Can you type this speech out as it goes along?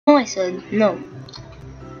No, I said no.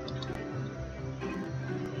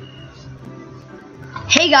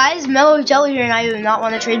 Hey guys, Mellow Jello here, and I do not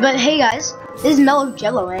want to trade, but hey guys, this is Mellow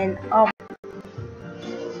Jello, and I'm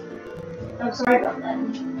sorry about that.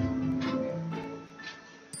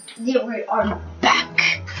 Yeah, we are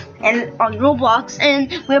back, and on Roblox,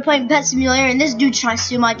 and we're playing Pet Simulator, and this dude's trying to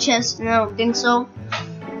steal my chest, and I don't think so.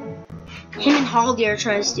 Him and Holly are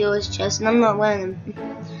trying to steal his chest, and I'm not letting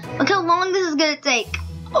him. Look how long this is gonna take.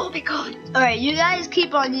 Oh my god. Alright, you guys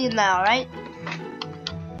keep on eating now, alright?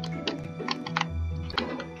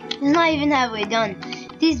 It's not even halfway done.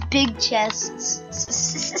 These big chests.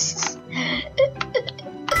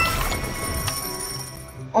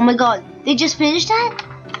 Oh my god. They just finished that?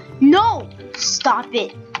 No! Stop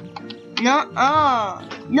it. No,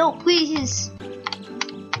 no, please.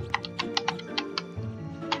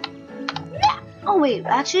 Oh wait,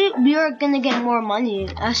 actually we are gonna get more money.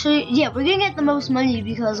 Actually, yeah, we're gonna get the most money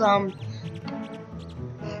because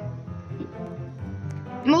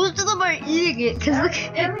most of them are eating it. Cause look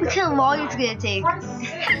how long it's gonna take.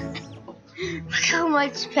 Look how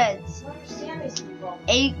much pets.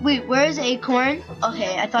 Wait, where's Acorn?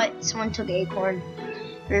 Okay, I thought someone took Acorn.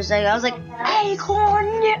 For a second, I was like, Acorn.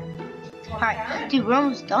 Alright, dude, we're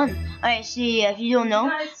almost done. Alright, see, if you don't know,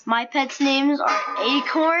 my pets' names are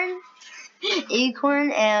Acorn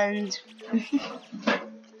and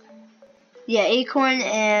yeah, Acorn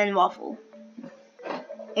and Waffle.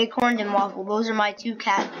 Acorn and Waffle. Those are my two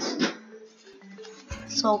cats.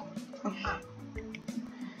 So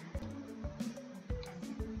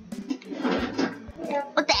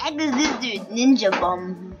what the heck is this dude? Ninja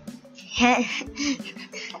Bum.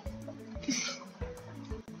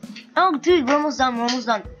 Oh dude, we're almost done,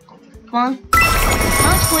 Come on. How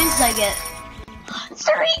much coins did I get?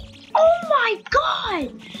 3! Oh my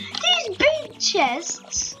god! These big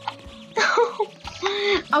chests!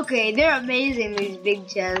 Okay, they're amazing, these big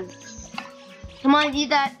chests. Come on,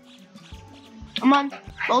 eat that. Come on,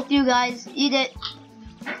 both you guys, eat it.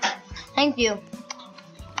 Thank you.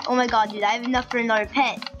 Oh my god, dude, I have enough for another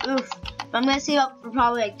pet. Oof. I'm gonna save up for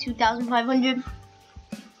probably like 2,500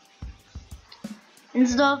 and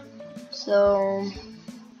stuff. So,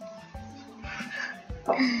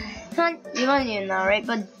 you don't even know, right,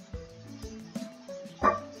 bud?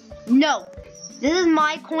 No, this is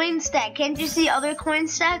my coin stack. Can't you see other coin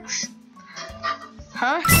stacks?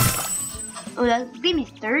 Huh? Oh, that gave me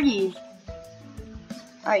 30.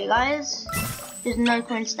 Alright, you guys. There's another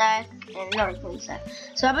coin stack and another coin stack.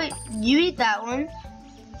 So how about you eat that one,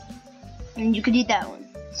 and you could eat that one.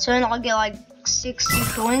 So then I'll get like 60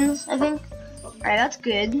 coins, I think. Alright, that's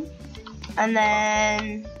good. And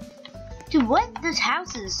then, dude, what? There's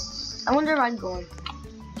houses. I wonder where I'm going.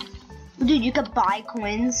 Dude, you could buy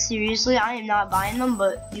coins. Seriously, I am not buying them,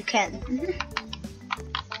 but you can.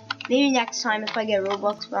 Maybe next time if I get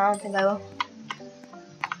Roblox, but I don't think I will.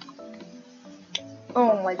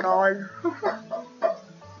 Oh my god.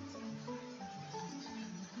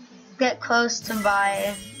 Get close to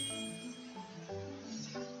buy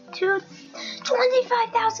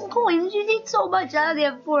 25,000 coins. You need so much. I only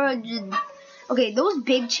have 400. Okay, those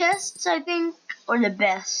big chests, I think, are the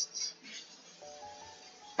best.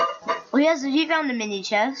 Oh, he found the mini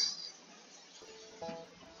chest.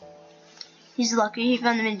 He's lucky, he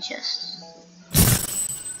found the mini chest.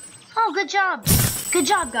 Oh, good job. Good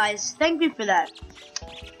job, guys. Thank you for that.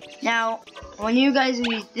 Now, I want you guys to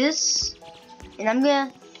eat this, and I'm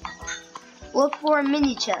gonna look for a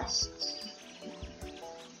mini chest.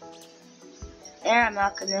 There, I'm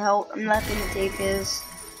not gonna help. I'm not gonna take his.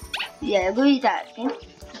 Yeah, go eat that, okay?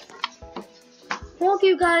 Won't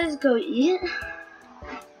you guys go eat?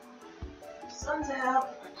 Sun's out.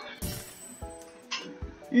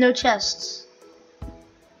 No chests.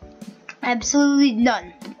 Absolutely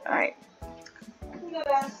none. Alright.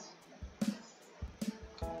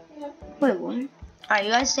 Wait, what? Alright,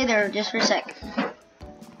 you guys stay there just for a sec.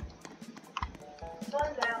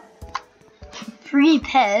 Sun's out. Free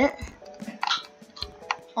pet.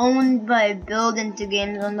 Owned by Build Into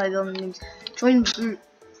Games. Owned by Build Into Games. Join group.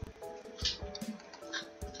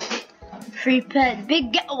 Free pet.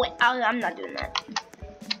 Big get. Oh, wait, I'm not doing that.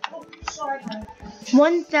 Oh, sorry.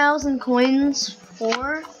 1,000 coins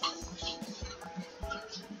for.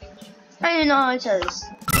 I don't know how it says.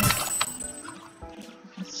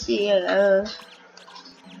 Let's see.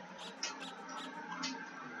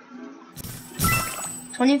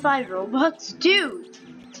 25 Robux, dude.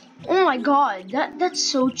 Oh my god, that's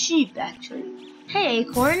so cheap actually. Hey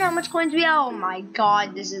Acorn, how much coins we have? Oh my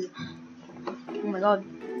god, this is. Oh my god,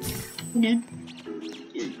 dude.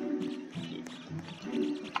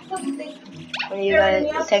 One of you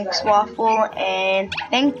guys, thanks Waffle, and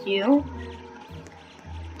thank you.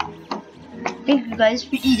 Thank you guys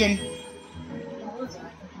for eating.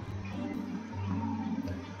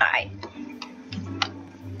 Alright.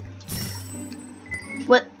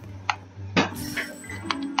 What?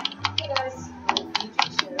 Hey guys.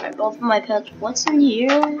 Alright, both of my pets. What's in here?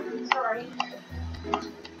 Sorry.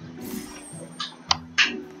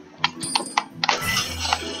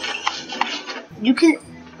 You can.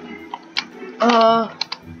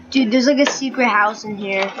 Dude, there's like a secret house in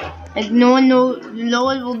here. Like no one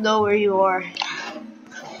will know where you are.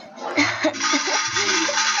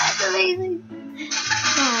 That's amazing.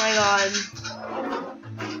 Oh my god.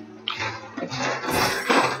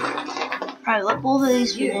 Alright, let both of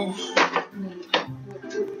these finish.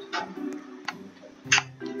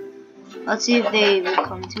 Let's see if they will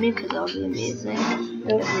come to me, because that would be amazing.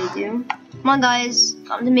 If they do. Come on guys,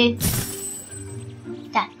 come to me.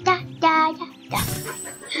 Da, da, da, da, da.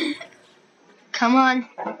 Come on.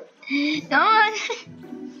 Come on.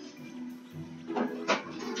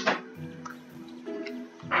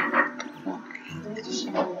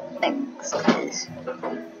 Thanks guys.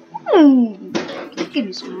 Give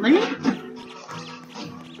me some money.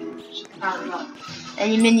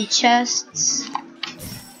 Any mini chests?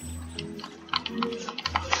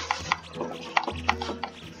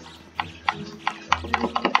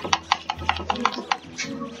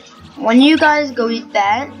 When you guys go eat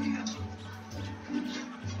that,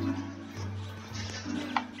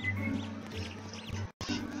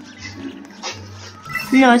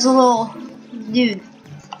 no, it's a little dude.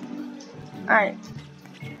 Alright.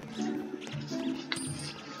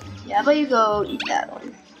 Yeah, how about you go eat that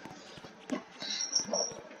one?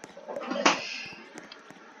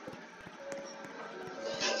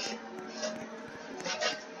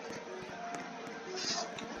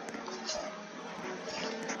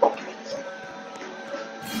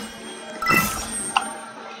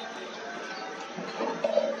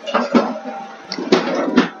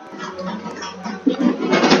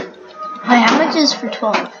 Wait, how much is for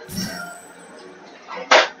 12?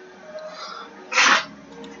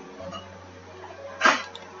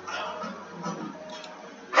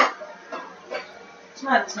 It's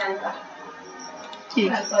not 10.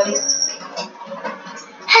 Dude, Hi, buddy.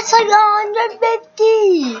 that's like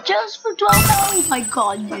 150 just for 12. Oh my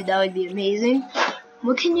god, dude, that would be amazing.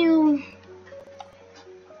 What can you?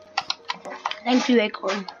 Thank you,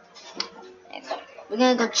 Acorn. We're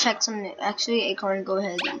gonna go check some. Actually, Acorn, go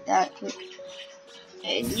ahead and eat that quick.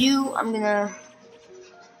 And you, I'm gonna.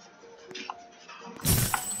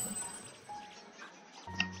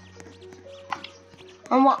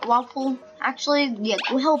 Waffle. Actually, yeah,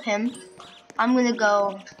 go help him. I'm gonna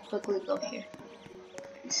go quickly go here.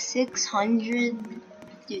 600,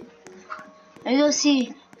 dude. Let me go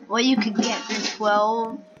see what you could get for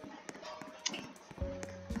 12.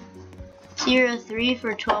 Tier 3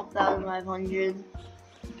 for 12,500.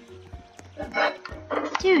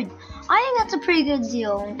 Dude, I think that's a pretty good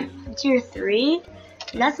deal. Tier 3?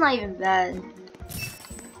 That's not even bad.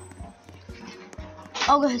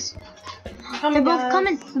 Oh, guys. They're both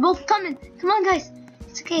coming. They're both coming. Come on, guys.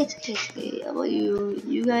 It's okay. It's okay. It's okay. How about you?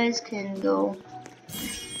 You guys can go.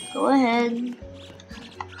 Go ahead.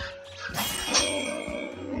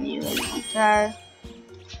 And you guys eat that.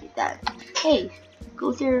 Eat that. Hey, go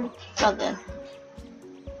with your brother.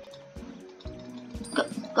 Go.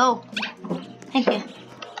 Go. Thank you.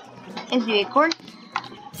 Thank you, Acorn.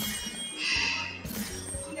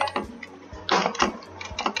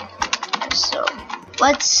 So,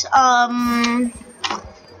 let's,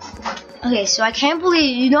 okay, so I can't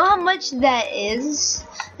believe, you know how much that is?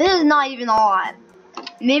 This is not even a lot.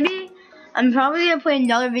 Maybe, I'm probably gonna play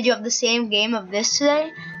another video of the same game of this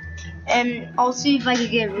today, and I'll see if I can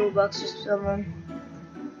get Robux or something.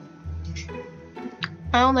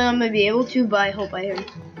 I don't think I'm gonna be able to, but I hope I am.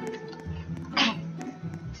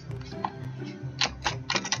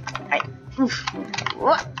 Oof.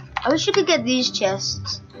 What? I wish you could get these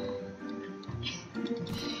chests.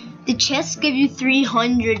 The chests give you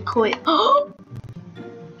 300 coins. Oh!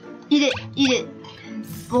 Eat it, eat it.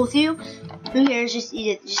 Both of you? Who cares? Just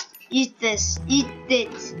eat it. Just eat this. Eat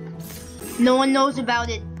it. No one knows about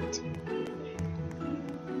it.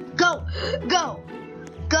 Go! Go!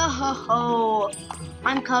 Go!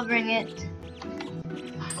 I'm covering it.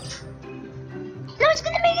 No, it's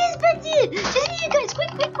gonna make his bed eat. Just eat it, guys.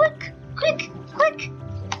 Quick, quick, quick. Quick, quick.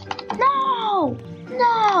 No!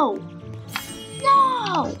 No!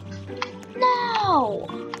 No! No!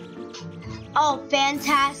 Oh,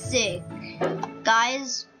 fantastic.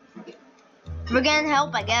 Guys, we're gonna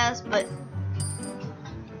help, I guess, but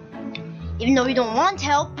even though we don't want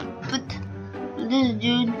help, but this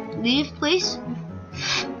dude leave, please?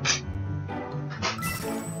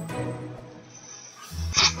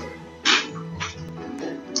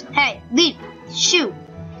 Hey, leave. Shoot.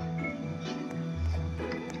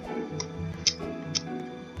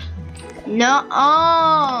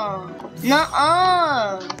 Nuh-uh.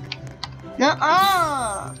 Nuh-uh.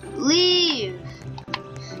 Nuh-uh. Leave.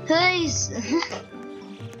 Please.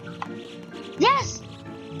 Yes.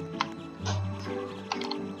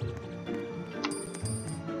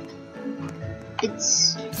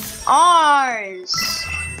 It's ours.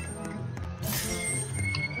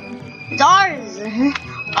 It's ours.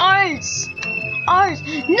 Ours. Ours.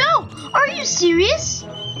 No! Are you serious?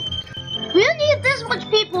 We don't need this much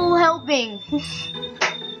people helping.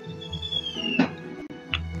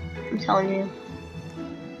 I'm telling you.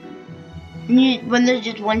 When there's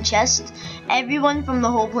just one chest, everyone from the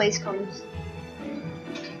whole place comes.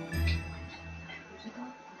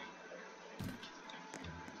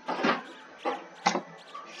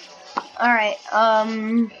 Alright,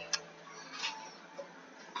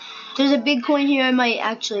 there's a big coin here I might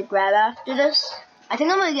actually grab after this. I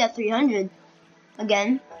think I'm gonna get 300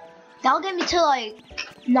 again. That'll get me to like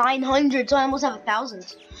 900, so I almost have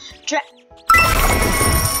 1,000.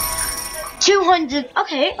 200,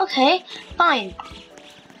 okay, fine.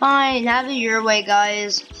 Fine, have it your way,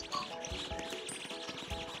 guys.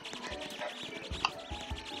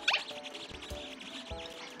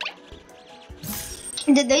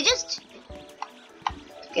 Did they just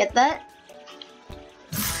get that?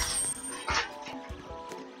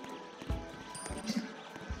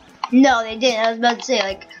 No, they didn't. I was about to say,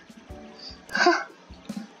 like,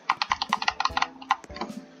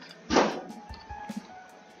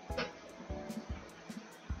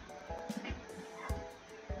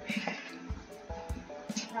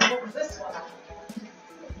 Now, what was this one?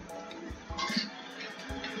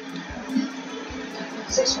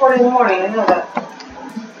 6:40 in the morning, I know that.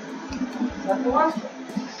 Is that the one?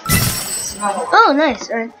 It's not the one. oh, nice.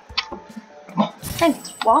 Alright.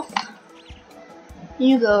 Thanks, Waff.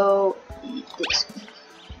 You go eat this.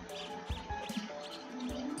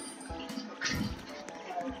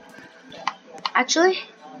 Actually,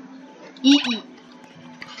 eat.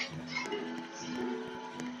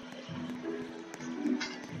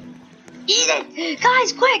 Eat it!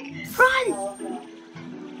 Guys, quick! Run!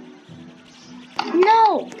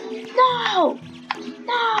 No! No!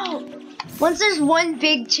 No! Once there's one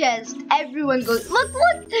big chest, everyone goes, look!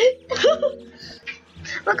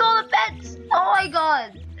 Look all the pets! Oh my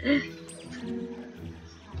god!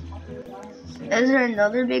 Is there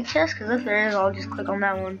another big chest? Because if there is, I'll just click on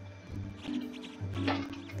that one.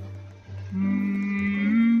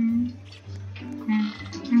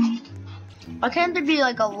 Why can't there be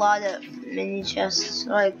like a lot of mini chests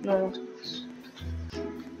like normal chests?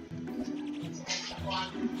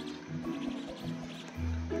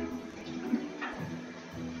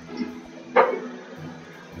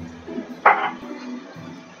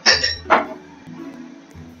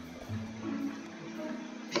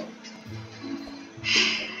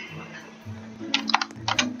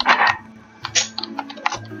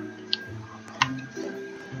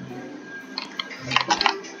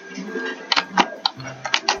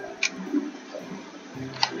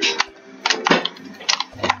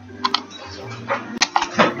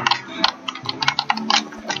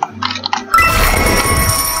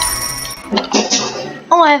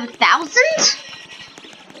 Oh, I have 1,000?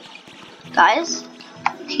 Guys,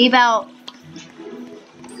 keep out.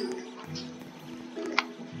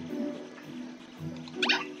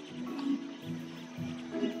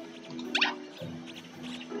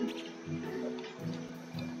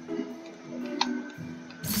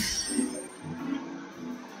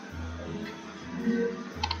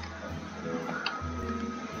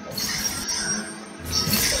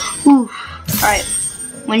 Alright,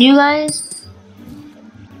 when you guys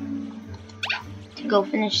go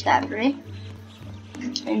finish that, right?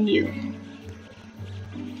 And you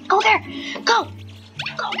go there, go,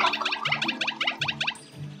 go, go, go.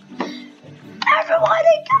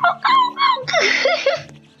 Everybody, go.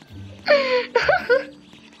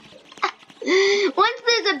 Once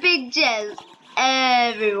there's a big chest,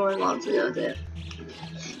 everyone wants to go there.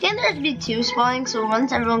 Can't there be two spawning? So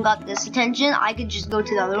once everyone got this attention, I could just go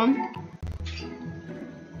to the other one.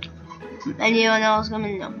 Anyone else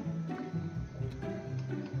coming? No.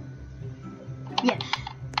 Yeah.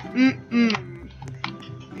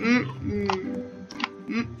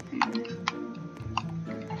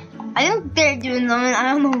 I think they're doing something.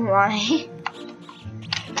 I don't know why.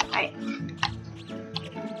 Alright.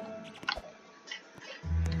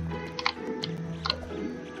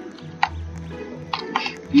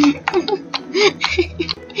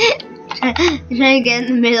 Trying to get in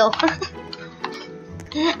the middle.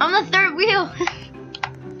 I'm the third wheel.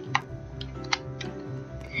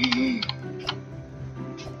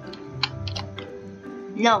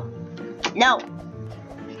 No. No.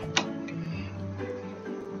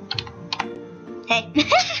 Hey.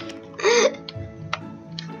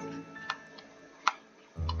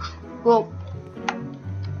 Whoa.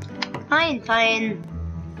 Fine, fine.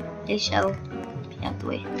 They shall be out the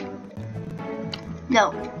way.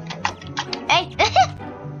 No. Hey.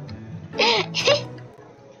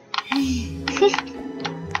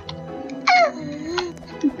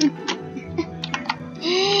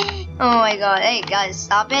 Oh my god. Hey guys,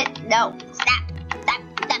 stop it. No. Stop. Stop.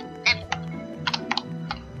 Stop. Stop.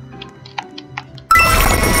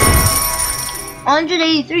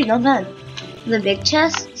 183, not bad. The big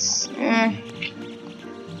chests?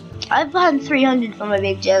 I've gotten 300 from my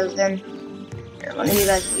big chests, then one of you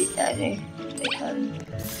guys will eat that here.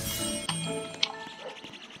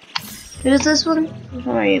 Who's this one?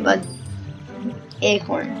 Where are you, bud?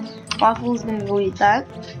 Acorns. Waffle's gonna go eat that.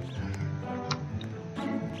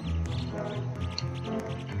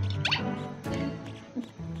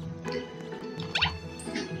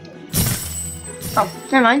 Oh,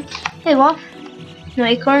 never mind. Hey, Waff. No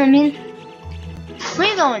acorn, I mean. Where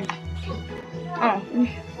are you going? Oh.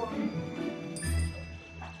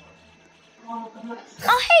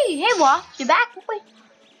 Oh, hey, Waff. You're back, boy.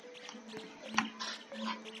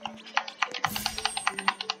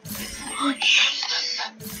 Oh,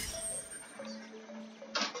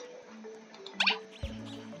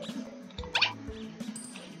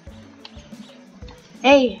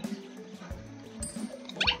 hey.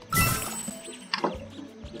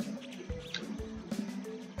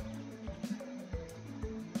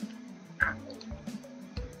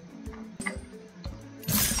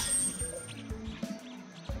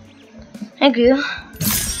 Thank you.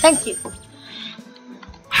 Thank you.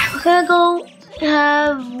 We're gonna go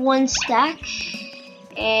have one stack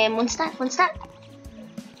and one stack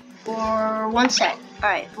for one set.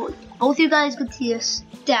 Alright, both you guys could see a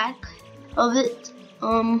stack of it.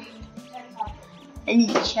 Any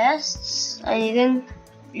chests? Anything?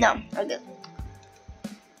 No, we're good.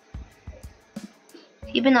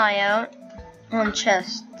 Keep an eye out on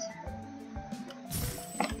chests.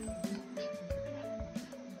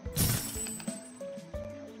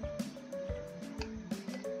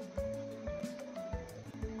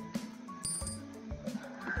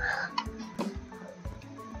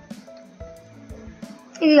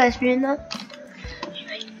 You guys reading that?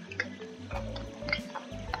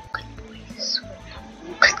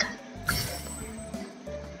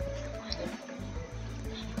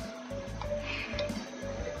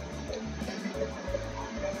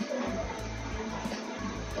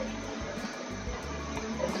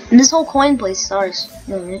 And this whole coin place is ours.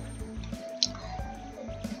 Alright.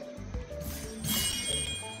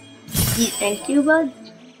 Thank you, bud.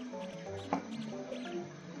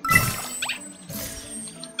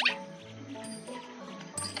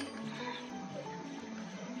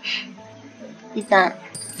 Eat that.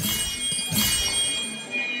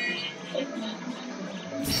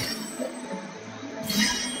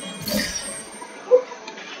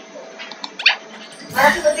 I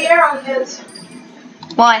have to put the air on, kids.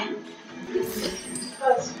 Why?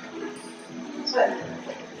 Because it's wet.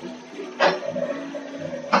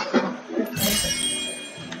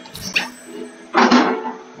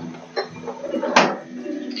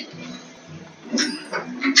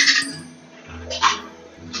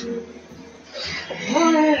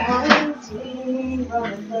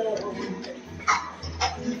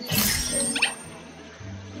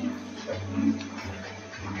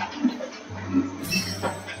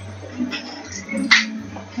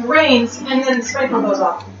 It rains and then the sprinkler goes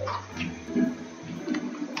off.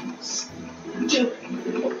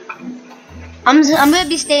 I'm gonna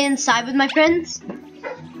be staying inside with my friends. Is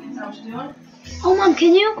that what you're doing? Oh, Mom,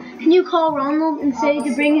 can you call Ronald and say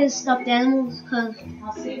to bring his stuffed animals? Cause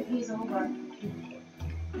I'll see if he's over.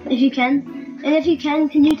 if you can, and if you can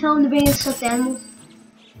you tell him to bring his stuffed animals,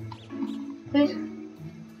 please?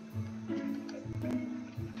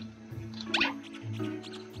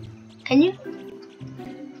 Can you?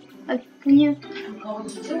 Can you? I'm going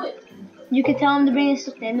to do it. You can tell him to bring his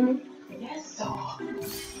stuffed animal. Yes.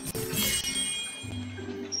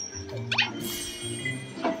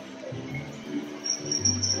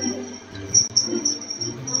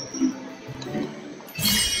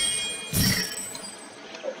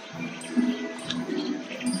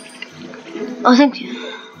 Oh, thank you.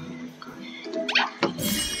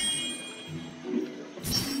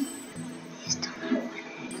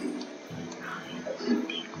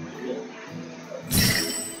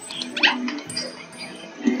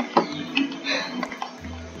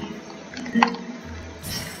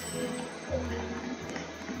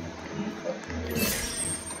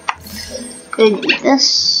 Could eat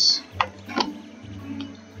this.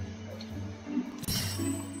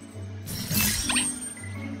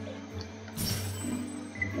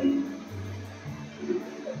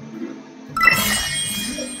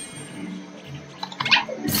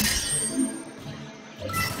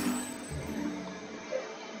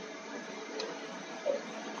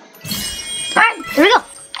 Alright, here we go.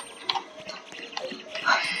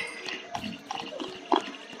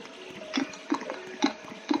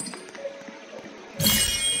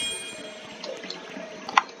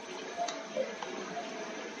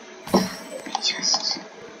 Just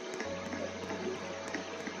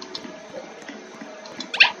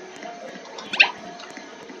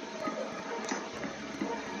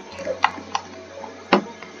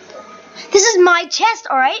this is my chest,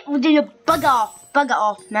 alright? We'll do your bug off,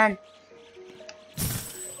 man.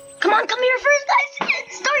 Come on, come here first, guys.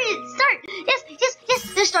 Start. Yes.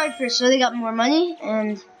 They started first, so they got more money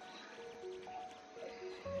and.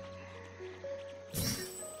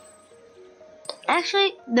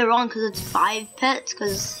 Actually, they're wrong because it's 5 pets.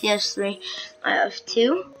 Because he has 3, I have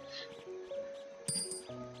 2.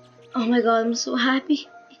 Oh my god, I'm so happy.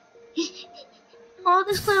 Oh,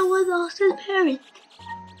 this guy was lost his parent.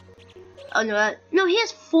 Oh no, he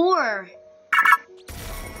has 4.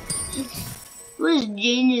 What is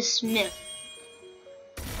Genius Smith?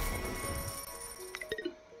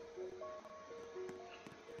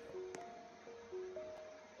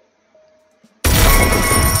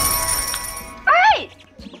 Alright!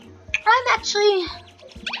 I'm actually...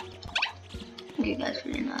 Okay guys,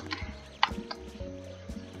 really not.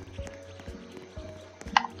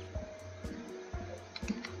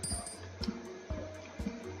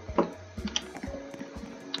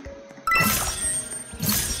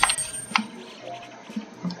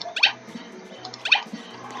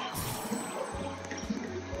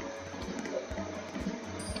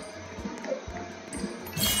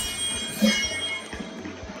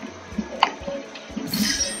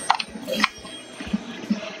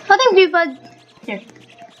 Oh, thank you, bud. Here.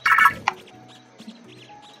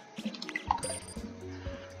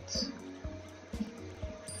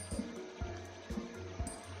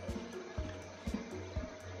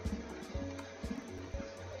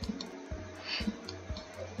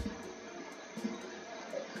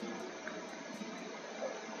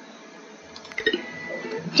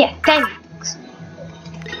 Yeah, thanks.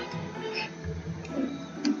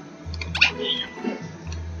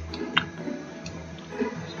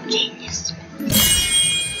 Genius.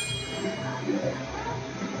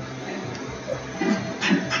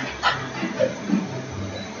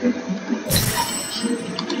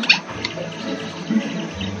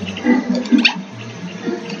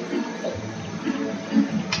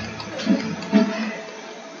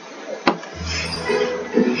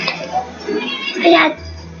 Yeah,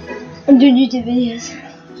 I'm doing YouTube videos.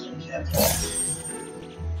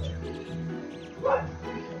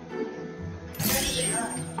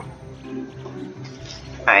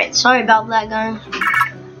 Alright, sorry about that, guys.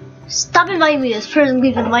 Stop inviting me. This person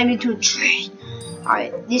keeps inviting me to a trade.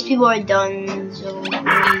 Alright, these people are done, so...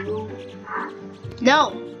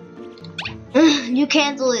 No! You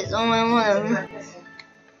cancel it, so whatever.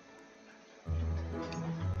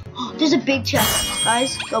 Oh, there's a big chest,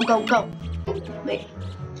 guys. Go. Wait.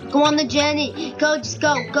 Go on the Jenny. Go, just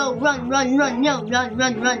go. Run. No, run.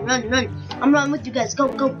 I'm running with you guys. Go.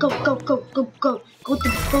 Go to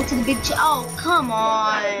the big chest. Oh, come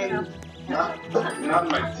on. Not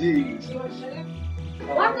my teeth.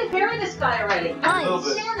 Why don't they bury this guy already?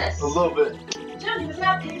 Nice. A little bit. Dude, he was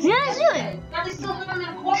out in Yeah, let's do it. Now they still have him in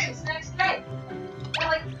a corpse the next day. They're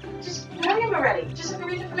like, just bury him already. Just like a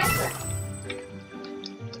reason for next time.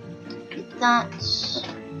 That's...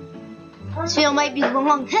 This video might be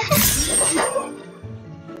long. Wait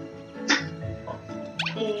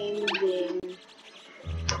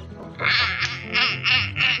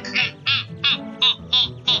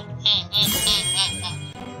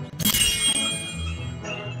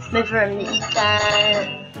for him to eat that.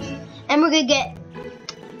 And we're gonna get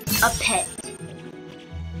a pet.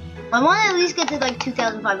 I want to at least get to like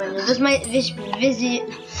 2,500. This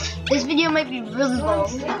video might be really long.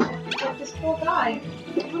 This poor guy.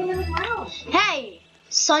 Put him in the ground. Hey,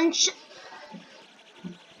 sunshine.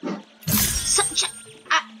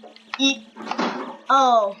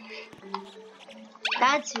 Oh,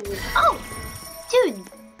 that's who. Oh, dude,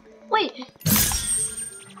 wait.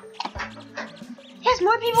 Yes,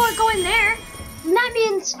 more people are going there. And that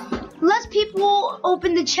means less people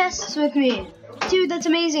open the chests with me. Dude, that's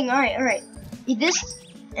amazing. All right. Eat this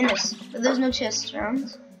and this. But there's no chests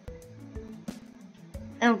around.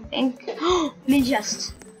 I don't think. Mini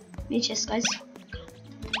chest. Mini chest, guys.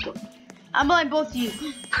 Go. I'm behind both of you.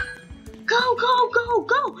 Go, go, go,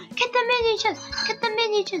 go! Get the mini chest! Get the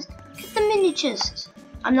mini chest! Get the mini chest!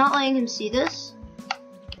 I'm not letting him see this.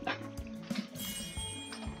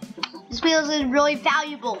 This wheel is really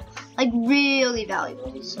valuable. Like, really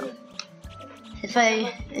valuable. So, if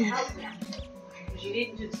I... You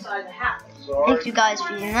didn't do the side of the house. Thank you guys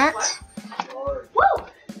for doing that. Woo!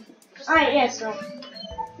 Alright, yeah, so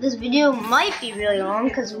this video might be really long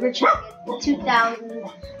because we're trying to get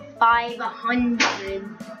 2,500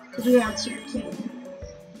 because we want Super 2.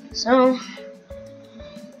 So,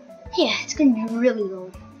 yeah, it's gonna be really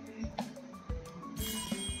long.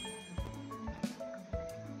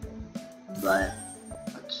 But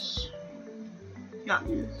let's not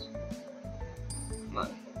do this. Come on.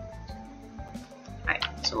 Alright,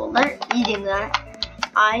 so while they're eating that,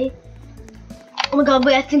 oh my god,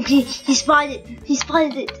 wait, I think he spotted it. He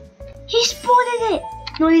spotted it. He spotted it!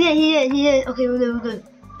 No, he did. Okay, we're good.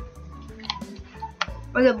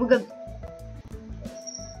 We're good.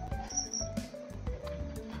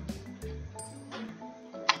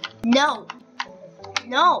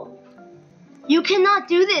 No. You cannot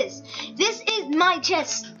do this. This is my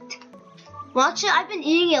chest. Watch it. I've been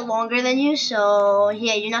eating it longer than you, so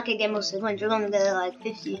yeah, you're not gonna get most of the coins. You're gonna get like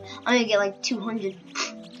 50. I'm gonna get like 200.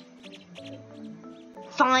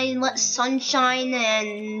 Fine, let sunshine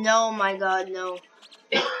and oh my god, no.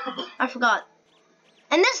 I forgot.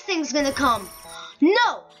 And this thing's gonna come.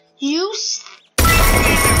 No, you.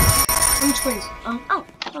 How much coins? Oh,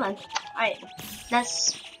 hold on. Alright,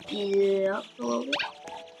 let's speed it up a little bit.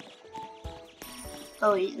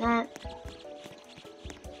 Oh, eat that.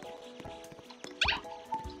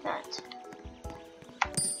 That.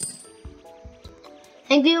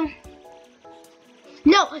 Thank you.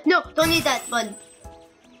 No, don't eat that, bud.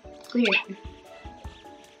 Go here.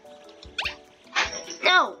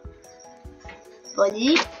 No!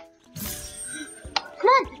 Buddy. Come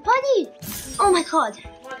on, buddy! Oh my god. You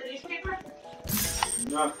want the newspaper?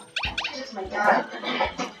 No. It's my dad.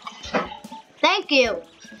 Thank you.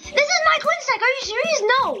 This is my coin stack. Are you serious?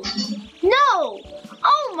 No!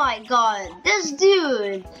 Oh my god. This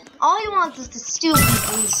dude. All he wants is to steal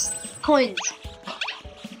people's coins.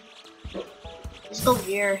 It's over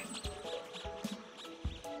here.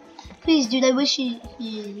 Please, dude, I wish he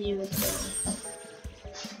was there.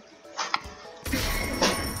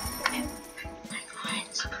 My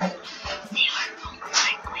coins. They are all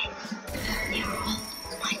my coins. They are all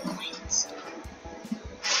my coins.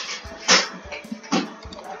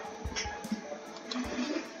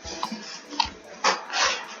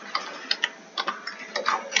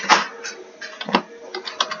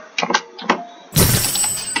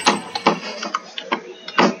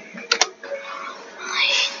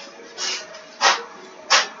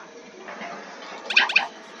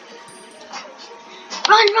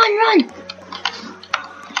 Run!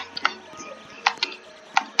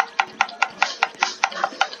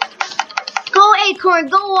 Go Acorn,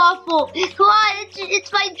 go Waffle! Come on,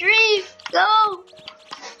 it's my dream! Go!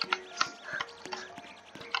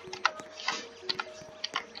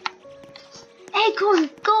 Acorn,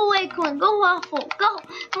 go Waffle! Go!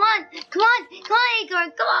 Come on,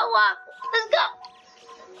 Acorn! Come on, Waffle! Let's go!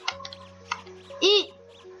 Eat!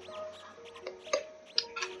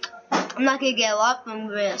 I'm not gonna get a lot, but I'm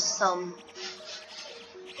gonna get some.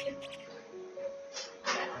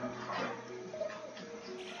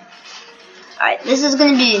 Alright, this is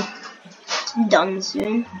gonna be done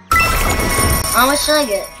soon. How much should I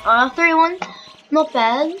get? 31? Not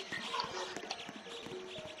bad.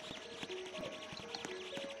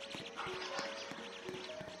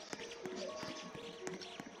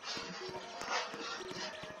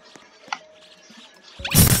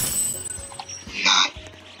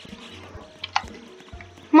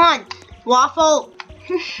 Come on, Waffle.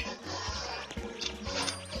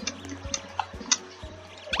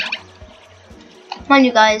 Come on,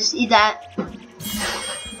 you guys, eat that.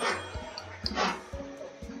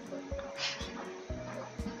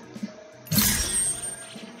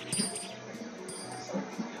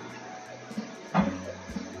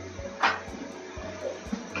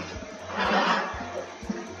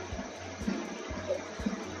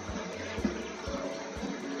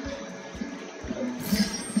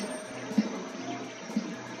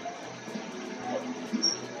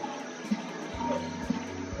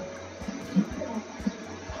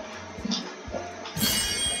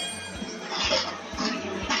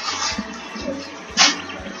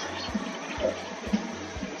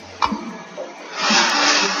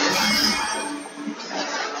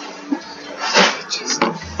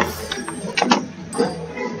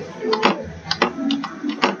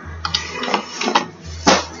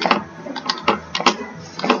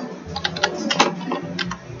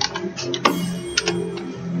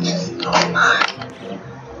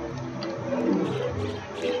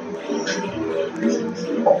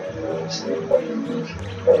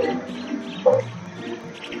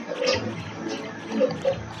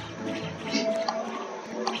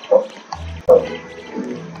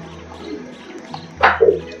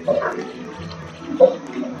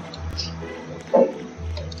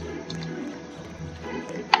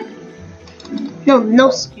 No, no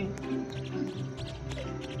spoon.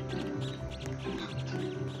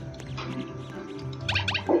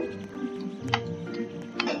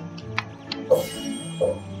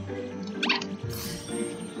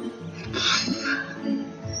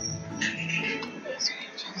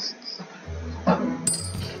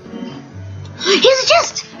 Here's a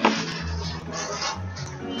chest!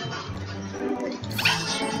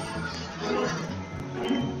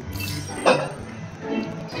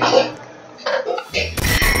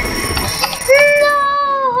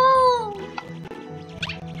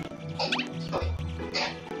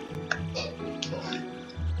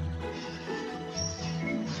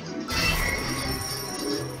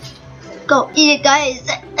 Go eat it, guys.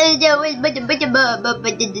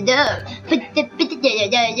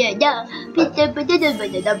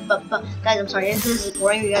 Guys, I'm sorry if this is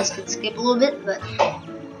boring. You guys could skip a little bit, but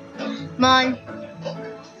come on.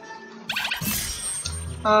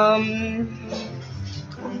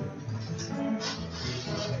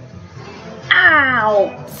 Ow.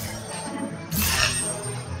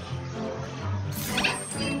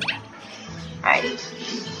 Alright.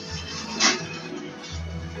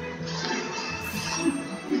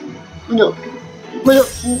 No. No.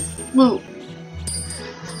 No.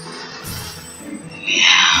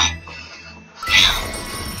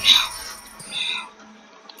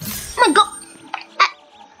 Oh my god.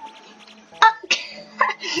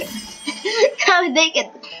 How did they get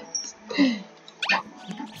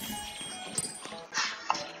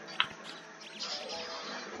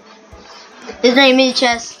There's not many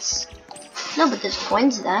chests. No, but there's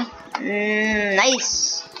coins there.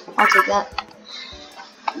 Nice. I'll take that.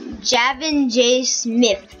 Javin J.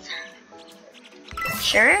 Smith.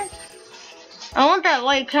 Sure? I want that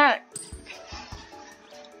white cat.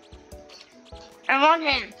 I want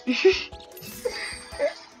him.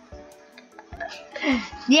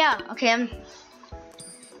 Yeah, okay,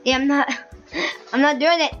 I'm not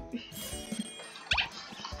doing it.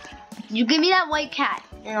 You give me that white cat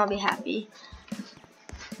and I'll be happy.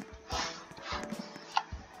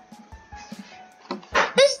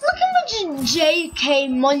 Look how much JK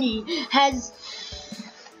money has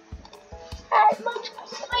that much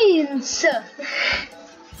coins.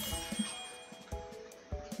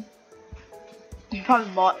 You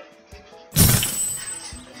probably bought.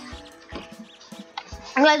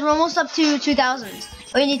 Guys, we're almost up to 2,000.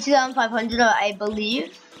 We need 2,500, I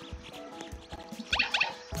believe.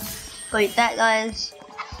 Wait, that guys.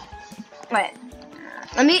 Right.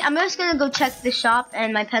 I'm just gonna go check the shop,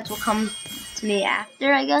 and my pets will come to me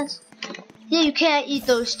after, I guess. Yeah, you can't eat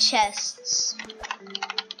those chests,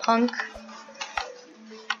 punk.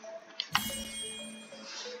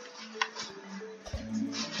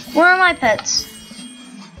 Where are my pets?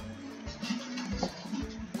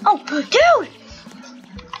 Oh, dude!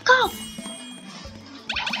 Go!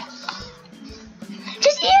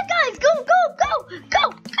 Just eat it, guys! Go, go, go!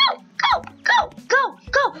 Go, go, go, go, go,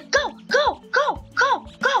 go, go, go, go, go,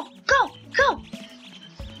 go, go, go!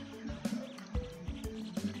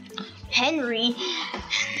 Henry.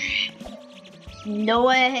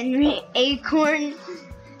 Noah Henry Acorn.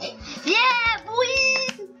 Yeah, boy!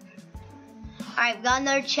 Alright, we've got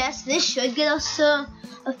another chest. This should get us to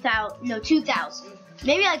 2,000.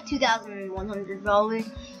 Maybe like 2,100 probably.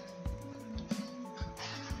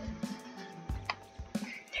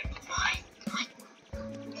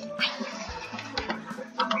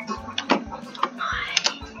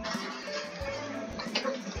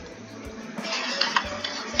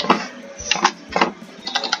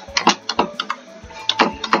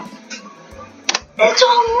 It's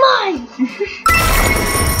all mine!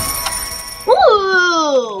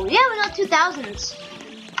 Ooh! Yeah, we got 2,000s.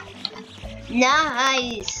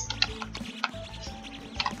 Nice!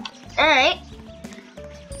 Alright.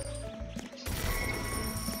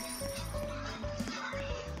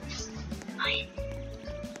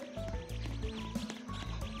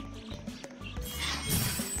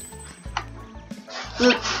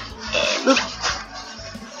 Look. Look.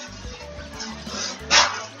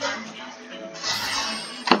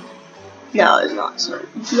 No, it's not. So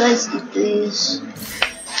you guys eat these.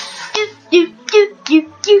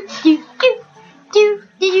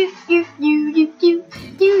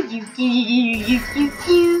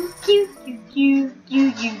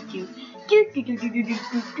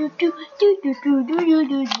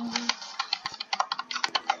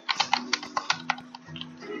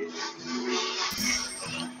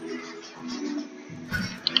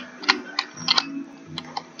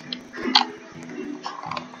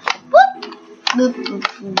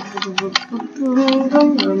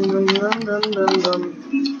 Alright.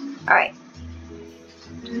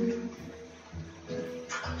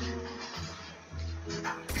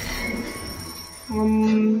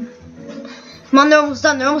 Come on, they're almost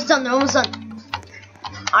done.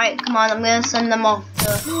 Alright, come on, I'm gonna send them off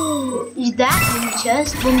to use that in the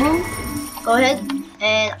chest. Boom, boom. Go ahead.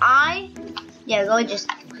 And yeah, go ahead, just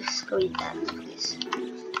go eat that, please.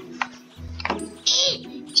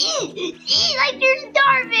 Eat like you're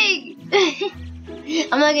starving!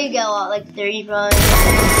 I'm not gonna get a lot, like 35.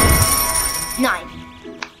 9.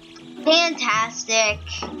 Fantastic.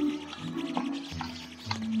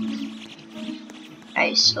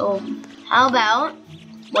 Alright, so how about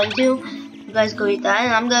 1, 2, you guys go eat that,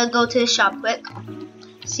 and I'm gonna go to the shop quick.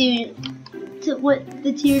 See what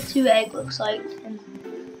the tier 2 egg looks like.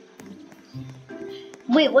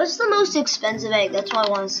 Wait, what's the most expensive egg? That's what I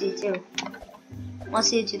want to see too. I want to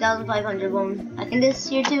see a 2,500 one. I think this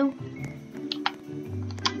tier 2.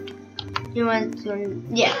 You want to,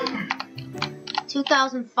 yeah.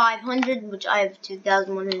 2,500, which I have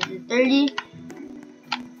 2,130.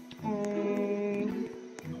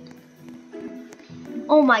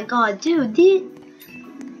 Oh my god, dude,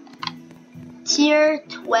 tier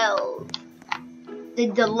 12, the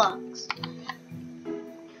deluxe.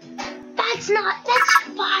 That's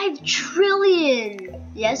 5 trillion.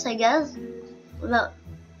 Yes, I guess. What about,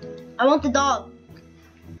 I want the dog.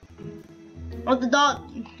 I want the dog.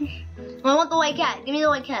 I want the white cat. Give me the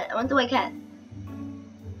white cat. I want the white cat.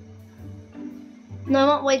 No, I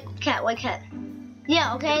want white cat.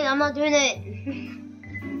 Yeah, okay, I'm not doing it.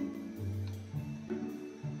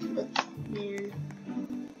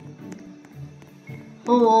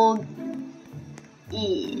 Hold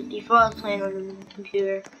E before I was playing on the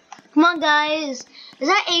computer. Come on, guys. Is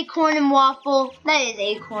that acorn and waffle? That is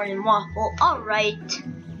acorn and waffle. Alright.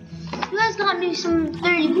 You guys got me some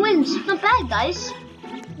 30 wins. Not bad, guys.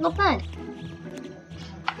 Not bad.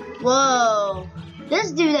 Whoa.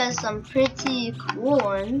 This dude has some pretty cool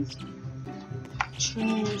ones.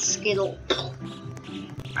 Skittle.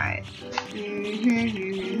 Alright.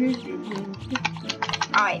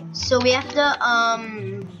 Alright, so we have to,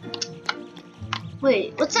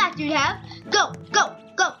 wait, what's that dude have? Go!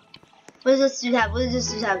 What does this dude have? Oh,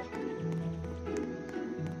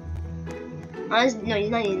 no, he's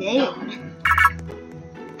not even eight.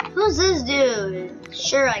 Who's this dude?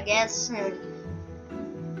 Sure, I guess.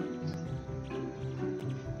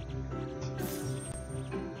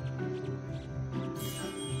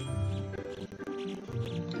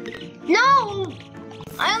 No!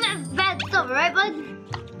 I don't have bad stuff, right, bud?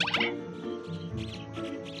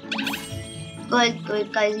 Go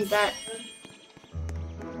ahead, guys, eat that.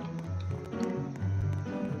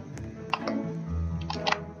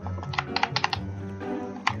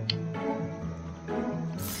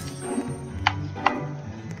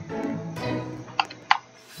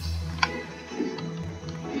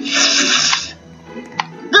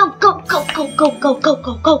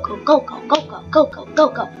 Go.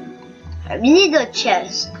 We need a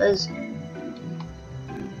chest, cause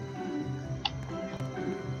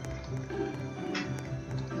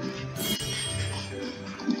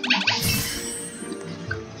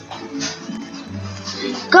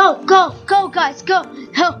go guys, go.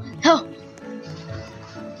 Help.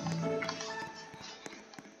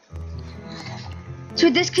 So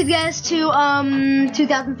this could get us to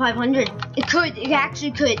 2,500. It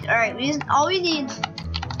actually could. All right, all we need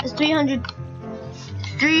is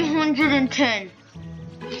 310.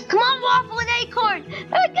 Come on, waffle and acorn.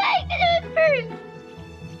 Okay, do it first.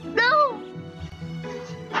 No.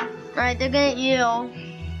 All right, they're gonna eat all.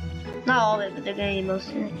 Not all of it, but they're gonna eat most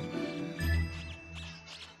of it.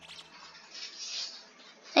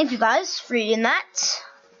 Thank you guys for eating that.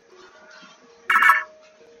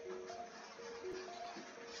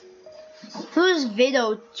 Who's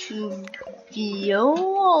Vito to Vio?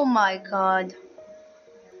 Oh my god.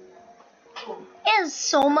 He has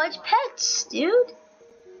so much pets, dude.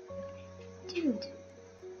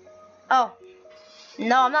 Oh.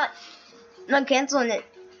 No, I'm not canceling it.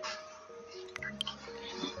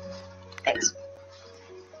 Thanks.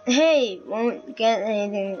 Hey, won't get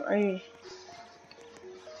anything.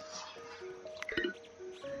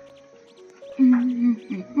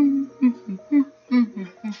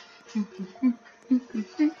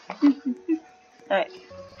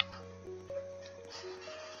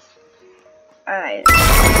 Alright.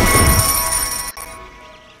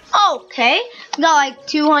 Okay. We got like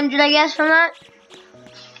 200, I guess, from that.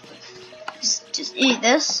 Just eat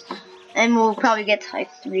this. And we'll probably get to like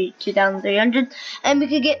 2,300. And we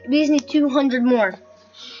just need 200 more.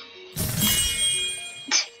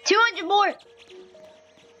 200 more!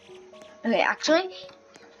 Okay, actually,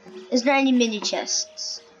 is there any mini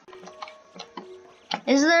chests?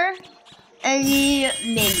 Is there any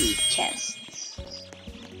mini chests?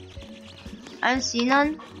 I don't see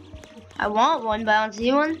none. I want one, but I don't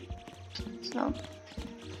see one. So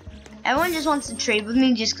everyone just wants to trade with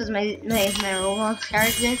me just because my Roblox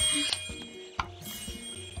character.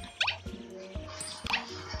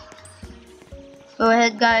 Go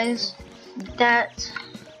ahead, guys. That.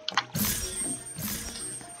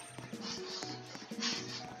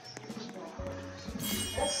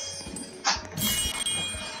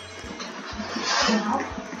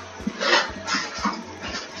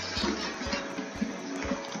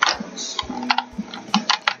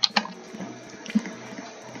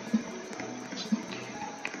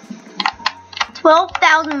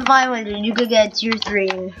 $12,500. You could get tier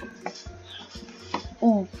 3.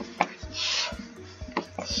 Ooh.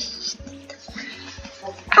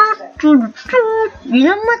 You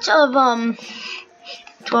know how much of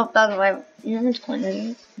 12,500? You know how much coin that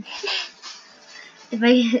is? If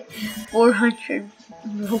I get 400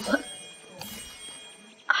 Robux,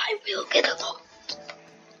 I will get a lot.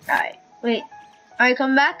 Alright, wait. Alright,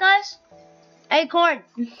 come back, guys. Hey, Corn.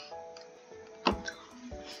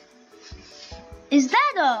 Is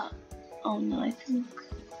that a... Oh no, I think...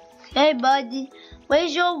 Hey, buddy.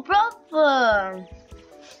 Where's your brother?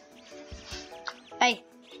 Hey.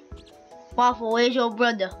 Waffle, where's your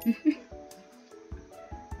brother?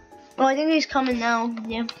 Oh, I think he's coming now.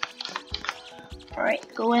 Yeah. Alright,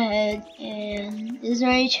 go ahead. And is there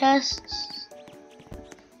any chests?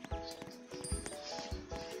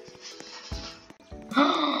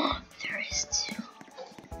 There is too.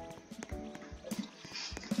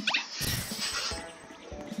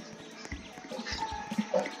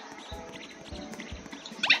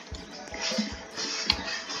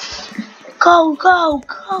 Go, go,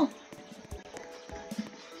 go.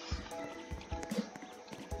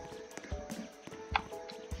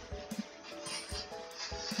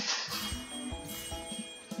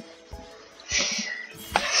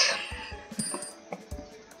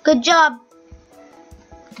 Good job.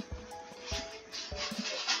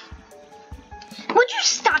 Would you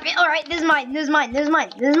stop it? Alright, this is mine, this is mine, this is mine,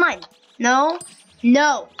 this is mine. No,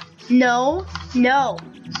 no, no, no.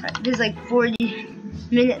 Sorry, this is like 40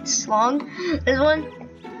 minutes long. This one.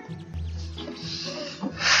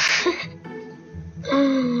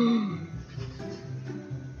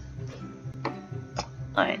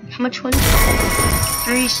 Alright, how much was it?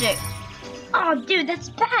 36. Oh, dude, that's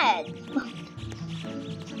bad.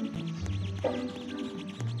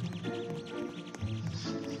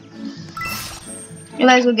 You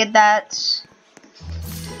guys will get that.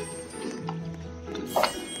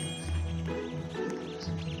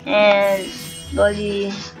 And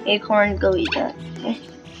Buddy, Acorn, go eat that. Okay.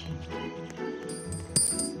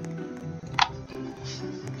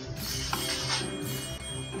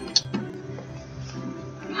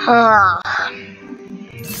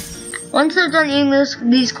 Once I'm done eating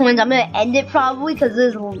these coins, I'm gonna end it probably because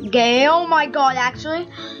this is gay. Oh my god! Actually,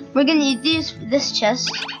 we're gonna eat this chest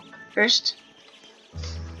first.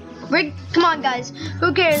 Come on, guys.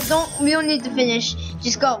 Who cares? We don't need to finish.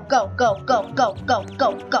 Just go, go, go, go, go, go,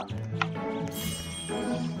 go, go.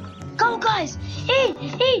 Go, guys! Eat,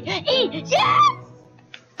 eat, eat! Yes!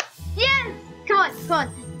 Yes! Come on, come on.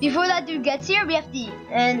 Before that dude gets here, we have to eat.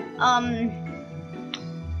 And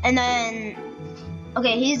then,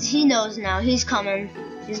 okay, he knows now. He's coming.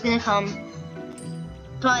 He's gonna come.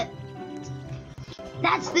 But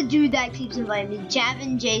that's the dude that keeps inviting me,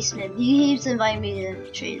 Javin J. Smith. He keeps inviting me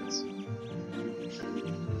to trades.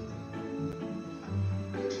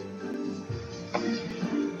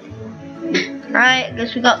 Alright,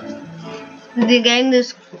 guess we got the gang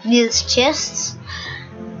these chests.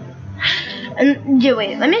 And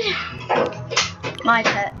wait, let me my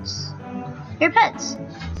pets. Your pets.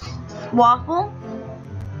 Waffle.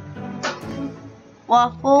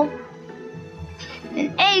 Waffle.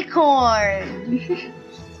 An acorn!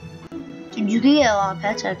 Dude, you can get a lot of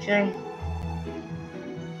pets actually.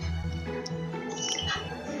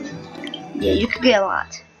 Yeah, you could get a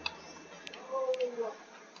lot.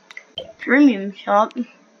 Premium shop.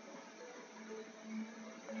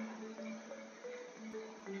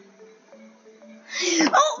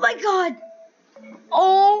 Oh my god!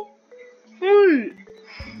 Oh!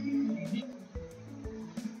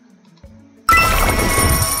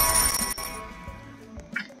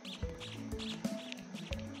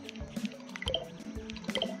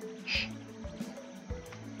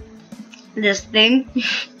 This thing.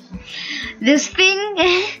 This thing.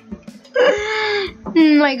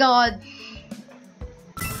 Oh my god.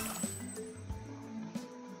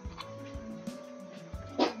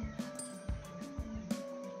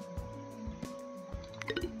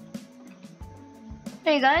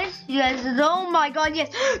 Hey guys, you guys, oh my god,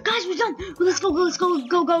 yes. Guys, we're done. Let's go, let's go,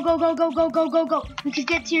 go, go, go, go, go, go, go, go, go. We could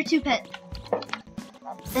get tier 2 pet.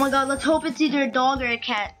 Oh my god, let's hope it's either a dog or a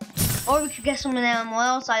cat. Or we could get someone animal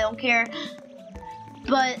else, I don't care.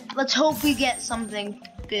 But let's hope we get something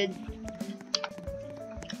good.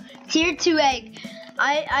 Tier 2 egg.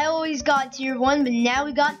 I always got tier 1, but now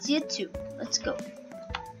we got tier 2. Let's go.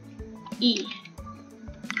 E.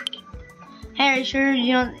 Hey, are you sure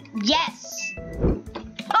you don't? Yes!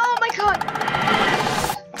 Oh my god!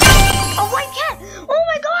 A white cat! Oh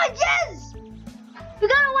my god, yes! We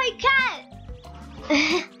got a white cat!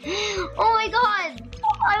 Oh my god!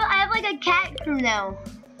 I have like a cat crew now.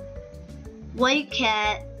 White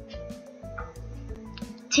cat.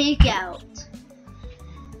 Take out.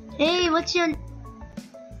 Hey, what's your...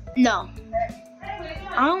 No.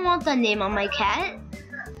 I don't want that name on my cat.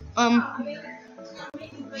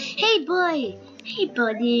 Hey boy. Hey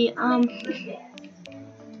buddy.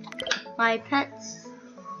 My pets.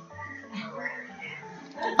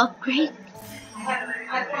 Upgrade.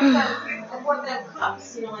 I bought them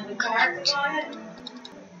cups, you know, like the cards on it.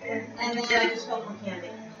 And then I just filled with candy.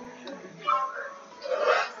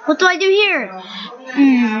 What do I do here?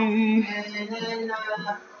 And then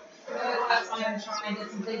that's why I'm trying to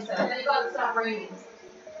get some things set. And then you got to stop raining.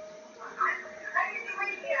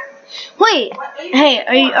 Wait,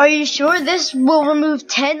 hey, are you sure this will remove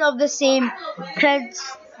 10 of the same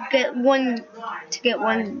pets? Get one.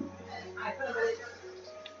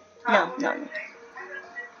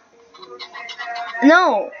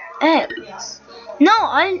 No, eggs.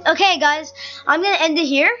 No, okay, guys. I'm gonna end it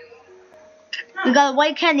here. We got a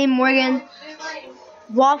white cat named Morgan,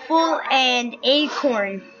 Waffle, and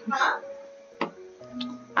Acorn.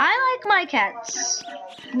 I like my cats.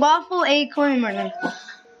 Waffle, Acorn, and Morgan.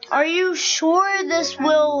 Are you sure this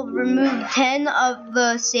will remove 10 of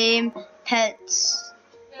the same pets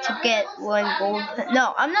to get one gold pet?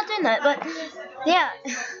 No, I'm not doing that, but yeah,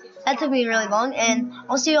 that took me really long, and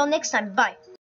I'll see you all next time. Bye.